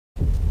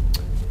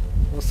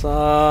else?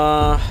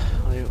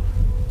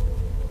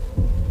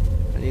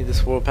 I need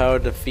this world power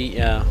defeat.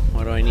 Yeah,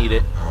 why do I need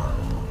it?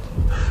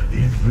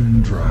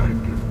 Even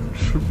dragons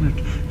submit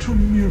to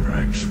mere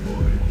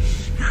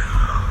exploits.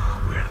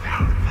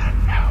 Without that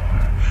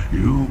power,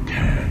 you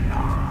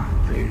cannot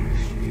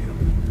face him.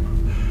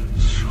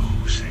 So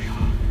say I,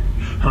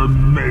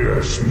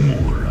 Hermaeus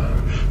Mora,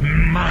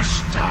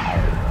 master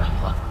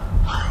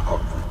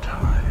of the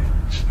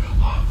tides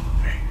of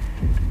fate.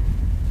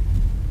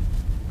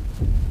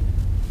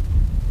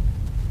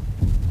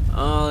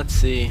 Let's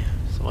see.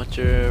 So what's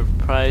your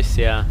price?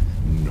 Yeah.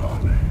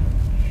 Knowledge.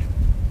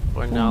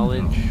 For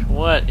knowledge?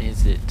 What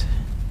is it?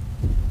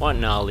 What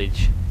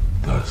knowledge?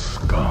 The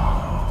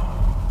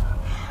Scar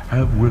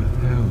have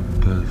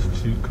withheld their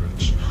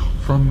secrets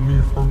from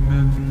me for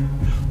many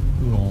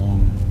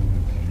long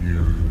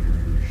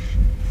years.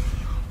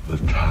 The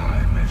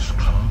time has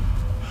come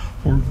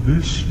for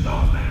this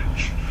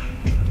knowledge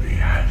to be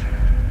added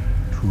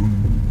to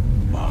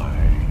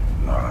my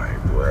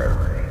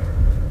library.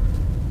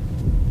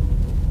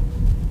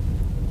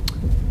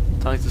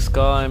 Talk to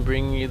Skull and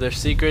bring you their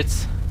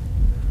secrets.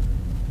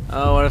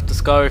 What if the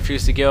Skull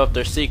refuse to give up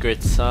their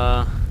secrets? Do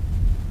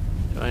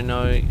I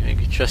know I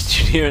can trust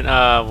you here?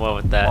 What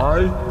with that?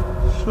 My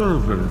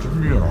servant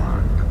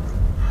Mirak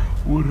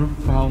would have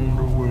found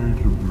a way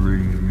to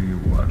bring me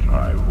what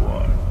I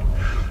want.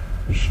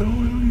 So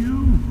will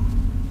you,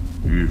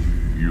 if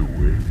you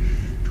wish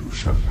to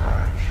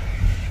surpass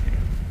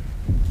him.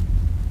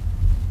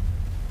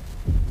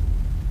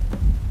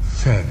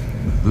 Send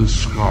the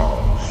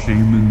Skull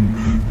Shaman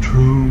to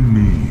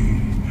me.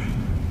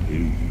 He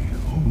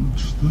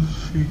holds the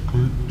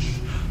secrets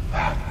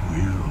that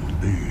will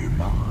be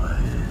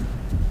mine.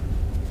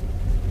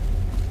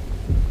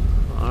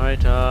 Alright,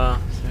 is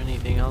there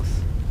anything else?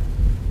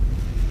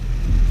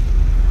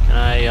 Can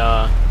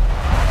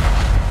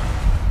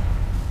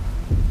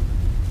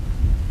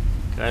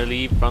I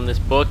leave from this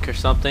book or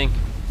something?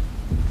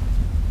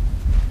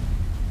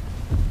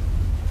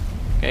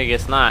 Okay, I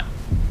guess not.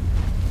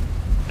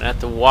 I have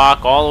to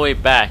walk all the way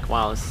back.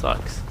 Wow, this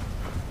sucks.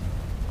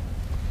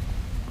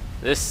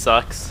 This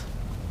sucks.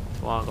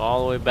 To walk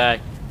all the way back.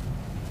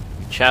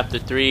 Chapter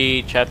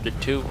 3, Chapter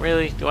 2.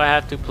 Really? Do I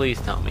have to?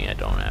 Please tell me I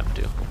don't have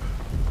to.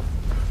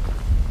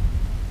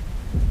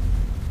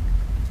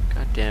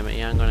 God damn it.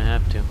 Yeah, I'm gonna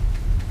have to.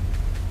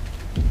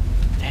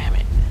 Damn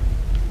it.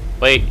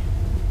 Wait.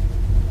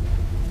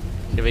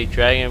 Activate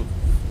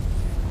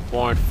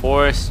Dragonborn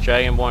Force,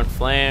 Dragonborn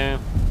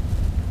Flame.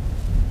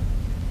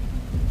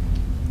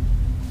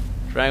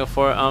 Dragon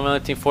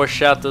Unrelenting Force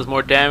Shout does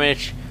more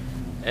damage.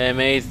 And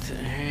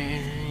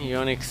you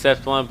only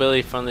accept one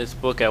ability from this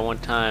book at one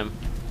time.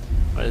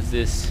 What is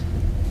this?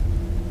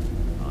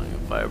 Oh, your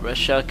Fire Breath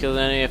Shout kills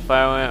any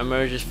fire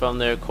emerges from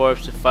their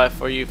corpse to fight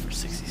for you for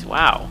 60s.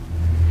 Wow.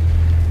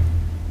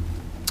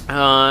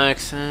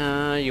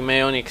 You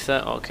may only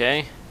accept.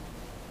 Okay.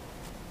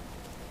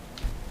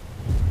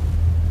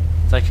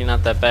 It's actually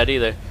not that bad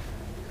either.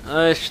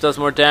 It does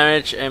more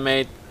damage and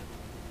may.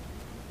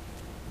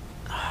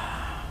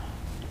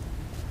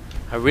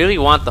 I really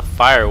want the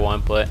fire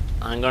one, but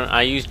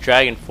I use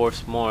Dragon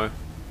Force more.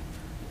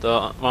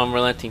 The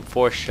Unrelenting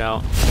Force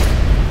Shout.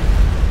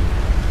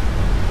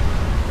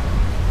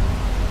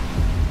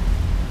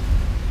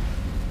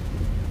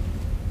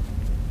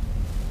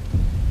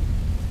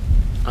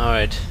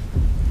 Alright.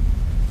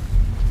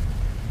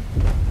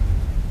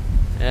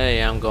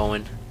 Hey, I'm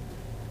going.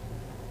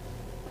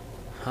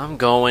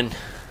 At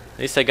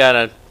least I got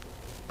an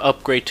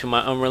upgrade to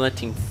my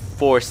Unrelenting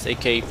Force,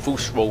 aka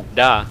Fusro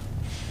Da.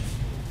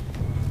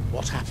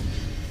 What happened?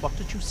 What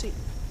did you see?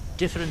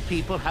 Different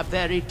people have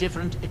very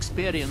different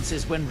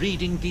experiences when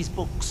reading these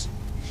books.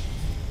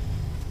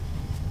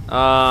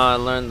 I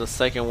learned the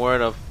second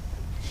word of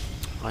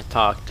I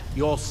talked.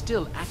 You're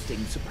still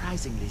acting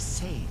surprisingly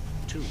sane,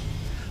 too.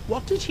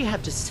 What did he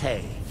have to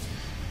say?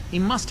 He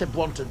must have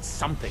wanted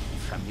something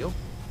from you.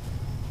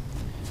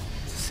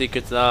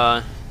 Secrets,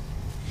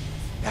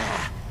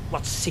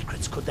 What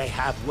secrets could they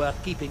have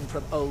worth keeping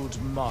from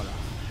old Mora?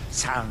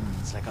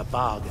 Sounds like a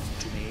bargain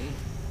to me.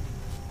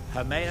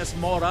 Hermaeus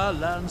Mora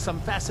learned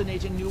some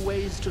fascinating new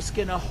ways to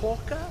skin a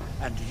hawker,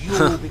 and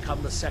you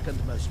become the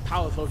second most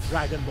powerful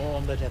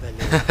Dragonborn that ever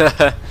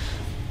lived.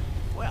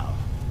 Well,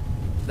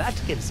 that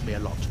gives me a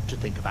lot to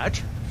think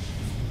about.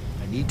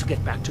 I need to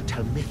get back to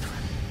Tel Mithril.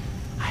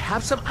 I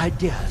have some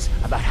ideas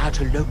about how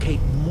to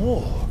locate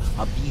more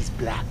of these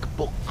black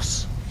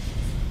books.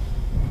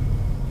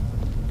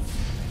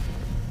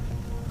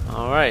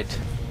 Alright.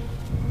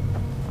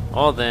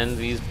 Well then,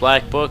 these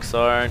black books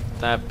aren't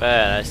that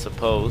bad, I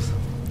suppose.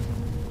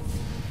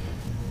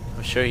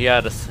 I'm sure he'll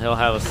have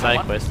a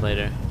side quest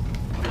later.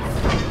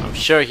 I'm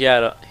sure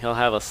he'll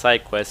have a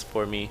side quest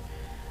for me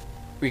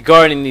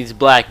regarding these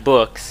black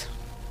books,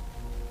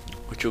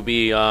 which will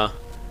be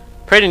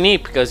pretty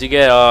neat because you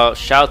get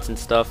shouts and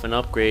stuff and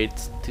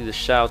upgrades to the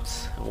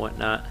shouts and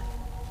whatnot,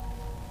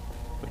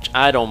 which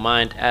I don't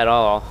mind at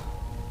all.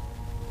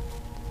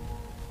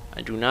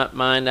 I do not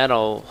mind at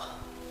all.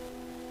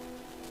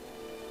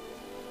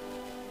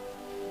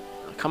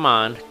 Come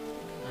on.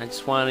 I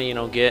just want to, you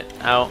know, get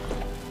out.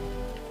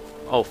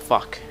 Oh,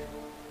 fuck.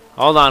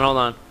 Hold on, hold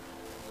on.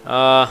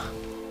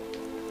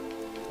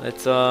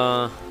 Let's,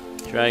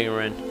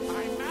 DragonBorn.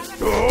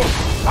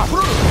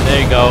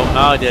 There you go.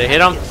 Oh, did I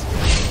hit him?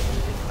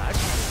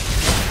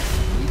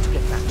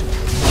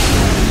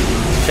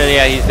 Shit,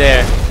 yeah, he's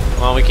there.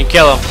 Come on, we can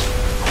kill him.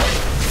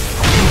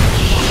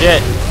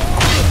 Shit.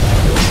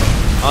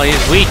 Oh,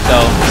 he's weak,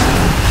 though.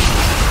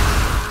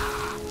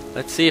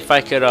 Let's see if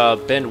I could,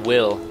 bend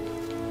will.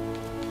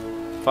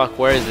 Fuck,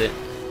 where is it?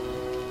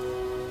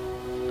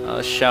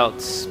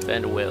 Shouts,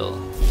 bend will.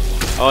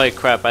 Oh, wait,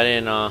 crap, I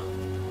didn't,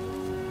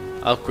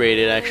 upgrade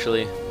it,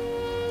 actually.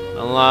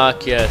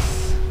 Unlock, yes.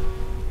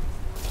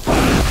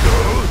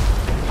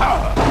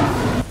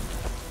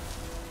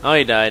 Oh,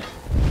 he died.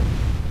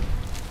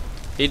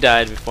 He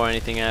died before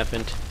anything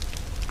happened.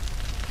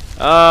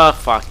 Oh,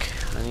 fuck.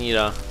 I need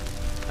a...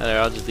 There,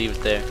 I'll just leave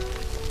it there.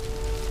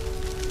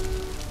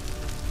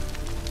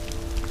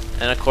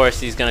 And of course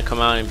he's gonna come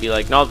out and be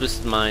like, nope, this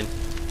is mine.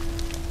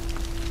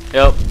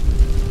 Yep.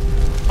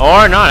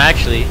 Or not,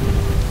 actually.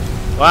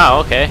 Wow,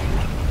 okay.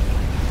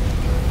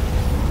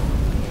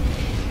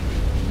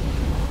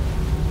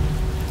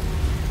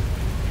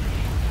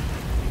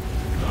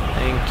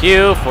 Thank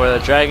you for the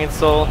dragon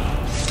soul.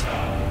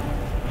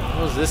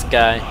 Who's this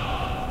guy?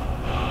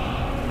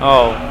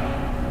 Oh.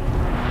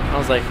 I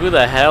was like, who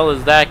the hell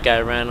is that guy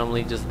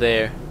randomly just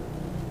there?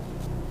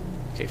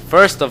 Okay,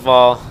 first of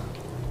all,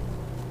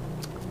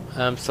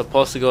 I'm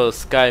supposed to go to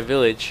Sky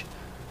Village.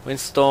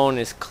 Windstone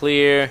is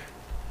clear.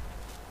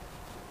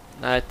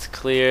 That's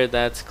clear,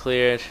 that's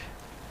cleared.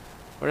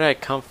 Where did I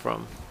come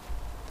from?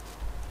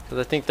 Because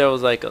I think there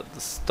was like a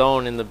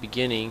stone in the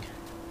beginning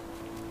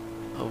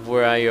of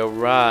where I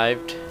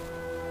arrived.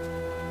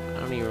 I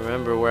don't even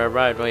remember where I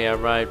arrived. Oh yeah, I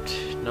arrived.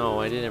 No,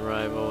 I didn't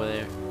arrive over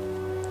there.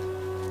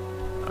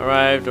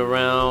 Arrived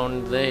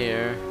around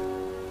there.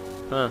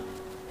 Huh.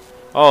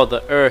 Oh,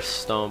 the earth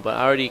stone, but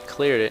I already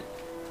cleared it.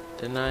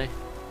 Didn't I?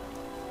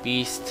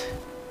 Beast.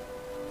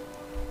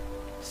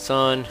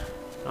 Sun.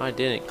 No, I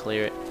didn't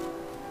clear it.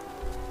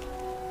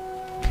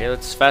 Okay,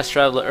 let's fast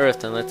travel to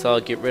Earth and let's all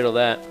get rid of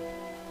that.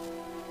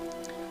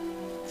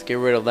 Let's get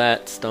rid of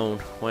that stone.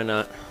 Why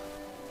not?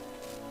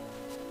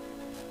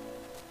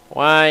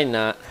 Why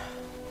not?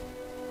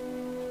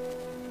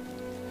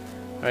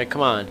 Alright,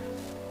 come on.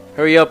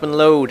 Hurry up and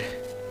load.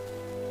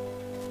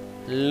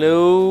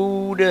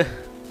 Load.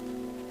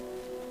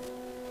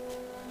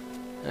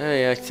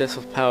 Hey,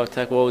 excessive power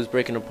attack will always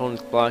break an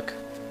opponent's block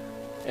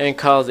and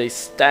cause a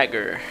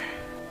stagger.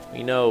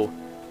 We know.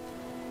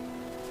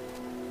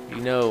 We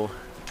know.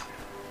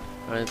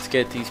 Alright, let's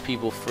get these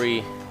people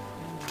free.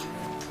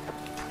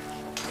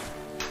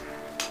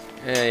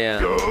 Yeah.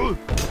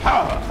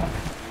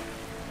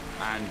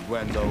 And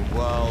when the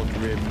world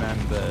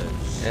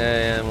remembers.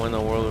 Yeah, and when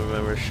the world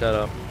remembers. Shut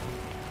up.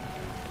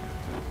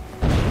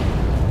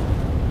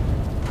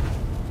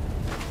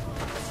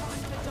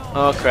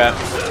 Oh crap.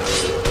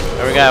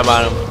 I forgot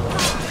about him.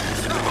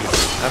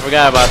 I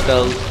forgot about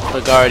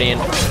the Guardian.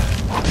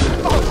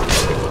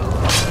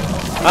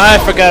 I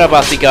forgot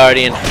about the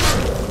Guardian.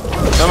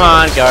 Come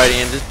on,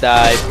 Guardian, just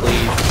die,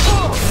 please.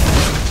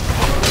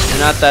 You're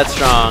not that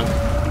strong.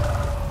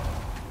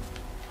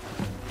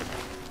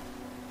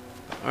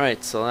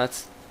 Alright, so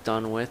that's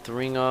done with.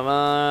 Ring of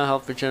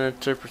health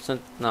regenerator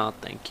percent. No,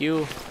 thank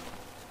you.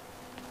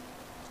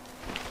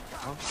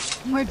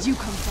 Where'd you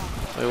come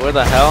from? Wait, where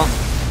the hell?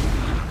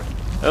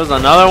 There was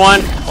another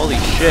one? Holy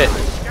shit.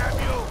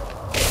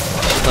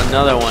 There's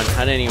another one.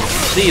 I didn't even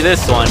see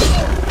this one.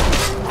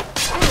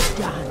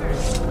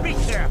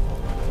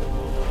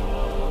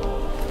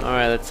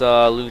 Alright, let's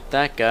loot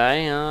that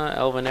guy.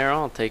 Elven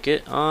arrow, I'll take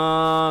it.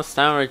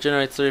 Stamina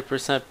regenerates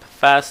 30%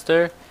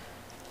 faster.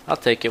 I'll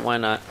take it, why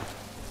not?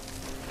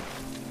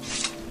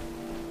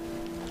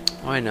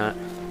 Why not?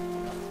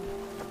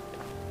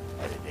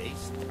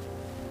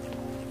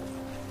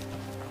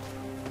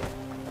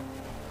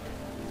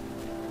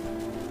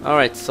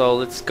 Alright, so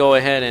let's go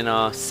ahead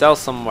and sell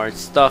some of our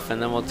stuff,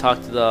 and then we'll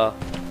talk to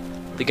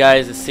the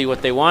guys to see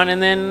what they want,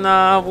 and then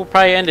we'll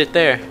probably end it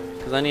there,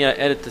 because I need to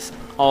edit this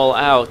all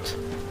out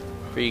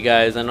for you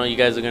guys. I know you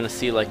guys are gonna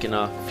see like in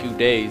a few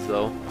days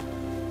though.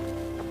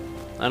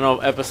 I know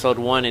episode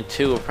 1 and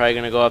 2 are probably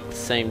gonna go up the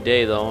same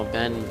day though.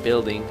 Abandoned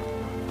building.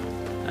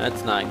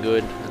 That's not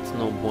good. That's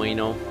no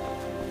bueno.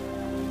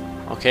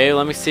 Okay,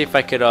 let me see if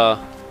I could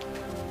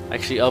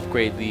actually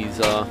upgrade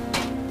these. I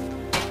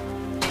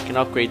can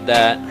upgrade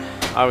that.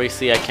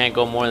 Obviously I can't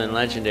go more than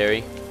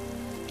legendary.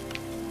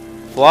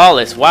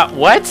 Flawless.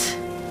 What?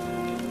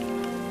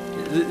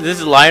 This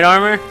is light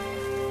armor?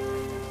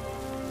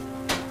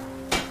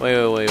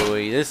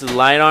 Wait. This is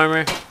light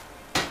armor?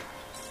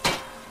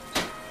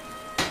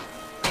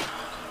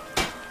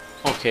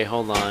 Okay,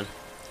 hold on.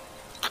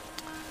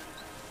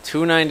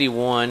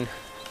 291.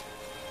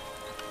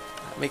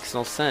 That makes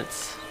no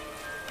sense.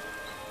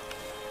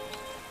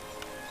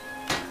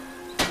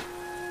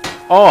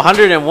 Oh,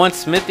 101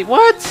 smithing.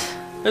 What?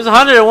 There's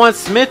 101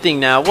 smithing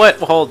now. What?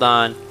 Hold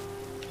on.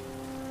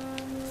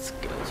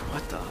 Skills.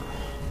 What the?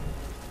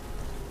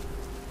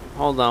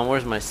 hold on,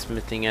 where's my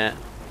smithing at?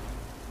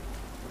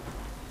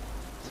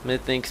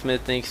 Smithing.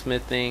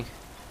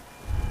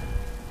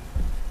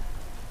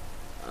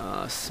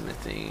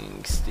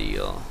 Smithing,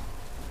 steel.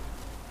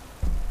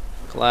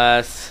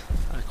 Glass.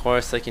 Of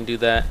course I can do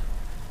that.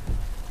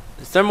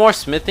 Is there more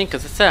smithing?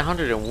 Because it's at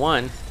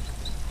 101.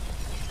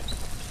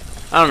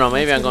 I don't know,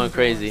 maybe I'm going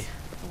crazy.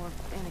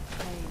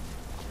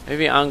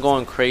 Maybe I'm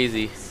going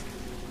crazy.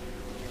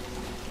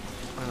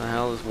 Where the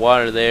hell is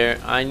water there?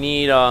 I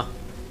need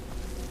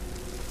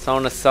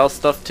someone to sell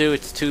stuff to.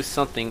 It's 2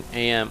 something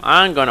AM.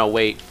 I'm gonna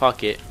wait.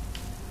 Fuck it.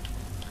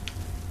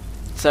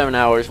 7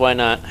 hours, why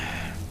not?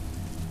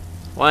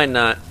 Why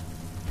not?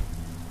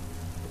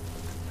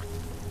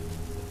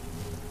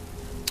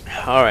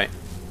 Alright.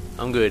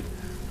 I'm good.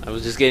 I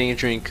was just getting a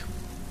drink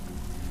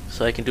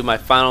so I can do my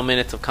final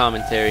minutes of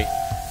commentary.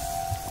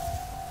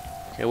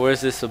 Okay,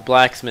 where's this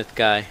blacksmith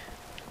guy?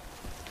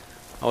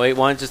 Oh wait,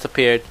 one just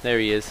appeared. There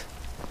he is.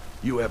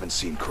 You haven't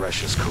seen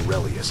Crucius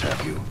Corellius,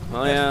 have you?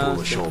 Oh that yeah.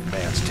 foolish old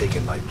man's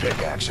taken my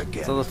pickaxe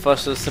again. So the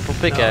first a simple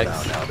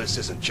pickaxe. No, this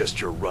isn't just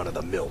your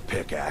run-of-the-mill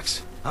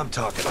pickaxe. I'm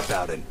talking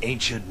about an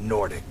ancient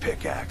Nordic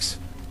pickaxe.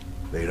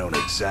 They don't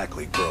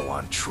exactly grow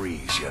on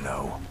trees, you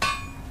know.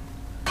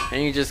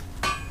 And you just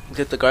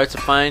get the guards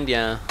to find,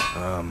 yeah.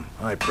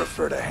 I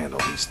prefer to handle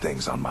these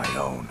things on my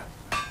own.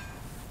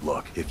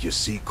 Look, if you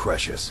see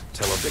Crucius,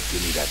 tell him to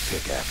give me that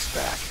pickaxe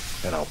back,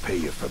 and I'll pay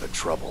you for the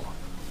trouble.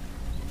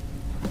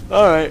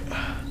 Alright.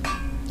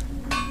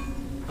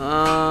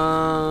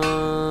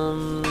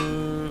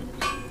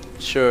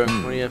 Sure.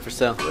 What do you have for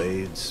sale?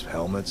 Blades,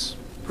 helmets,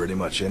 pretty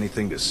much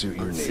anything to suit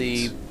your Let's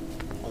needs. see.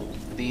 Oh,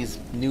 these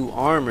new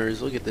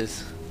armors. Look at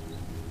this.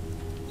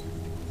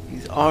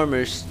 These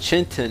armors.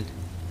 Chinton.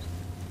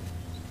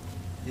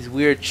 These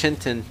weird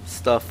Chinton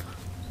stuff.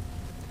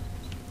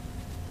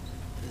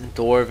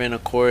 Dwarven,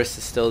 of course,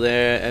 is still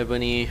there.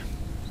 Ebony.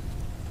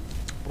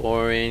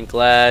 Boring.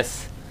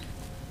 Glass.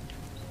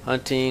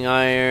 Hunting,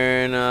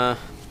 iron.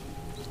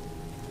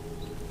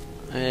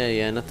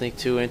 Yeah, nothing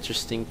too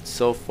interesting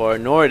so far.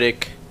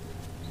 Nordic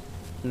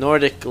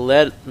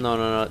leather.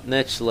 No,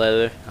 niche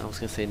leather. I was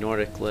gonna say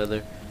Nordic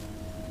leather.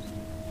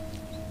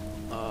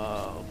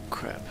 Oh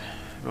crap.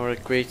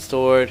 Nordic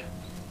greatsword.